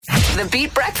The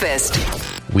Beat Breakfast.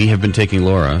 We have been taking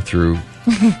Laura through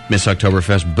Miss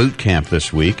Oktoberfest boot camp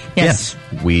this week. Yes.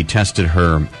 We tested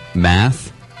her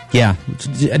math. Yeah.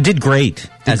 Did great.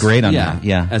 Did great on that.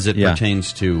 Yeah. As it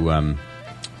pertains to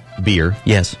beer.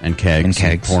 Yes. And kegs.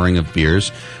 And pouring of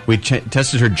beers. We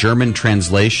tested her German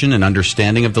translation and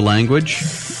understanding of the language.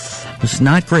 It was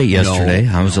not great yesterday.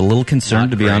 I was a little concerned,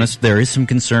 to be honest. There is some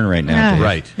concern right now. Yeah.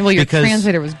 Right. Well, your Because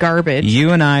translator was garbage. You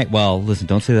and I, well, listen,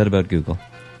 don't say that about Google.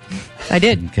 I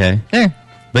did. Okay. There.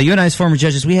 But you and I, as former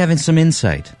judges, we have some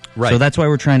insight. Right. So that's why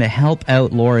we're trying to help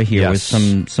out Laura here with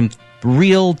some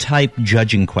real-type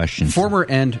judging questions. Former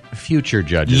and future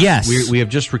judges. Yes. We have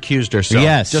just recused ourselves.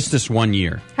 Yes. Just this 1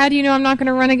 year. How do you know I'm not going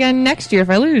to run again next year if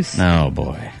I lose? Oh,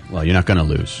 boy. Well, you're not going to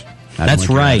lose. That's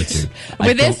right.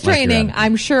 With this training,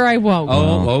 I'm sure I won't.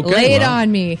 Oh, okay. Lay it on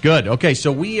me. Good. Okay,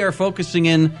 so we are focusing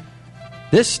in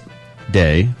this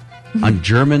day on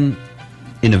German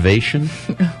innovation,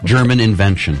 German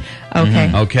invention.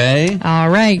 Okay. Okay? All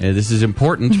right. This is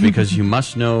important because you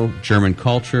must know German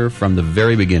culture from the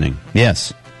very beginning.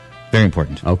 Yes. Very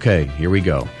important. Okay, here we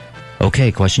go.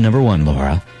 Okay, question number 1,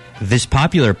 Laura. This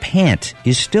popular pant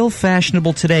is still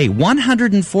fashionable today,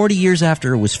 140 years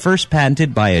after it was first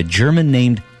patented by a German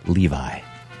named Levi.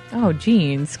 Oh,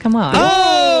 jeans. Come on.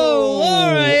 Oh,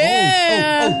 Laura,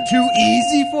 yeah. Oh, too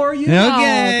easy for you?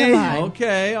 Okay. Oh, come on.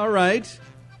 Okay, all right.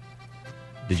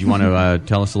 Did you want to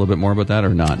tell us a little bit more about that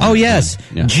or not? Oh, yes.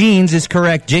 Yeah. Jeans is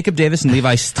correct. Jacob Davis and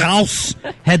Levi Strauss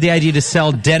had the idea to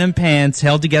sell denim pants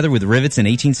held together with rivets in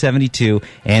 1872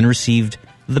 and received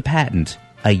the patent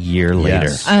a year later.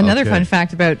 Yes. Another Okay. fun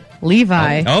fact about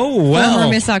Levi. Oh, well. Former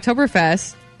Miss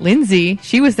Oktoberfest, Lindsay,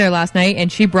 she was there last night,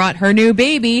 and she brought her new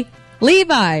baby,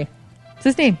 Levi. It's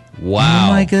his name. Wow.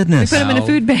 Oh, my goodness. We put him in a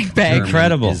food bank bag. German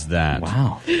Incredible. is that?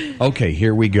 Wow. Okay,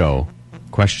 here we go.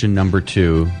 Question number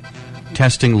 2.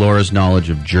 Testing Laura's knowledge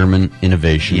of German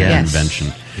innovation and Yes.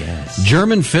 invention. Yes.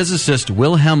 German physicist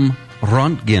Wilhelm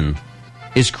Röntgen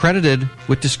is credited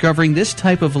with discovering this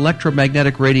type of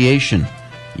electromagnetic radiation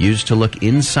used to look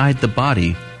inside the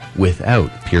body without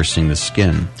piercing the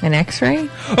skin. An X-ray?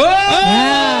 Oh,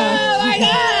 my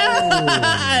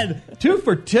God! 2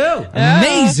 for 2.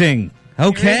 Amazing.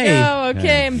 Okay.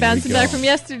 Okay, I'm bouncing back from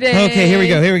yesterday. Okay,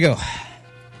 here we go.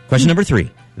 Question number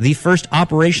 3. The first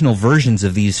operational versions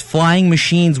of these flying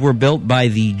machines were built by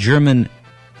the German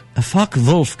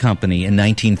Focke-Wulf Company in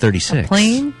 1936.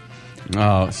 Plane?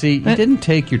 Oh, see, you didn't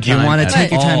take your time. Do you want to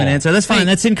take your time and answer? That's fine.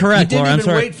 That's incorrect, You didn't Laura. I'm even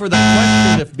sorry. wait for the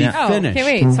question to be Oh, finished.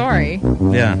 okay, wait, sorry.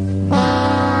 Yeah.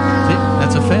 See,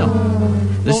 that's a fail.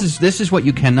 This is what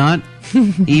you cannot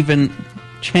even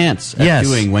chance at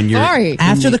doing when you're Sorry. in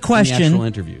After the the question, actual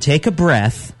interview. take a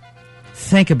breath,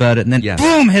 think about it, and then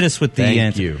boom, hit us with the Thank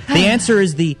answer. you. The answer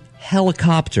is the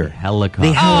helicopter. Helicopter.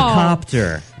 The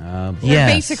helicopter. They're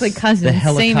Yes. basically cousins. The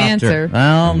helicopter. Same answer.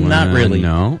 Well, not really.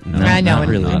 No. I know. not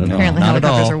really. and No, apparently not at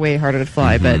helicopters all. are way harder to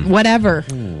fly, but whatever.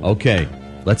 Okay,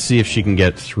 let's see if she can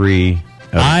get 3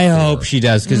 out of I 4. hope she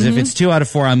does, because if it's 2 out of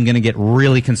 4, I'm going to get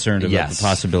really concerned about Yes. the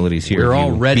possibilities here. We're of you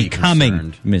already becoming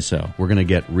concerned. Miss O. We're going to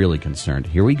get really concerned.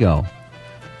 Here we go.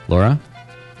 Laura,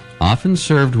 often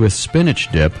served with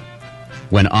spinach dip,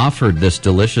 when offered this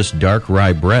delicious dark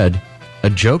rye bread, a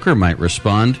joker might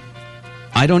respond,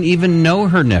 I don't even know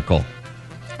her nickel.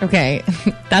 Okay,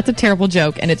 that's a terrible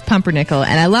joke, and it's pumpernickel,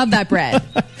 and I love that bread.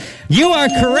 You are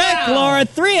correct, Laura.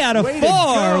 3 out of 4. Way to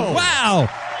go. Wow.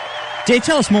 Jay,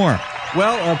 tell us more.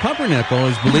 Well, pumpernickel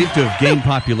is believed to have gained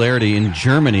popularity in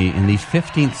Germany in the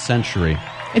 15th century.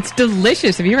 It's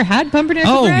delicious. Have you ever had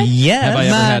pumpernickel Oh, bread? yes. Have I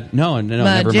ever had? No, never in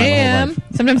my whole jam. life.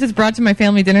 Sometimes it's brought to my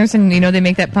family dinners, and they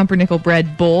make that pumpernickel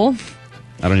bread bowl.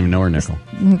 I don't even know her nickel.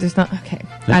 There's not. Okay,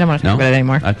 I don't want to talk No? about it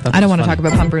anymore. I thought I don't that was want to talk funny.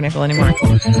 about pumpernickel anymore.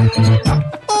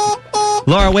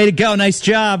 Laura, way to go. Nice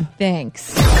job.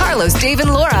 Thanks. Carlos, Dave,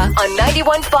 and Laura on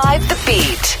 91.5 The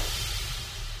Beat.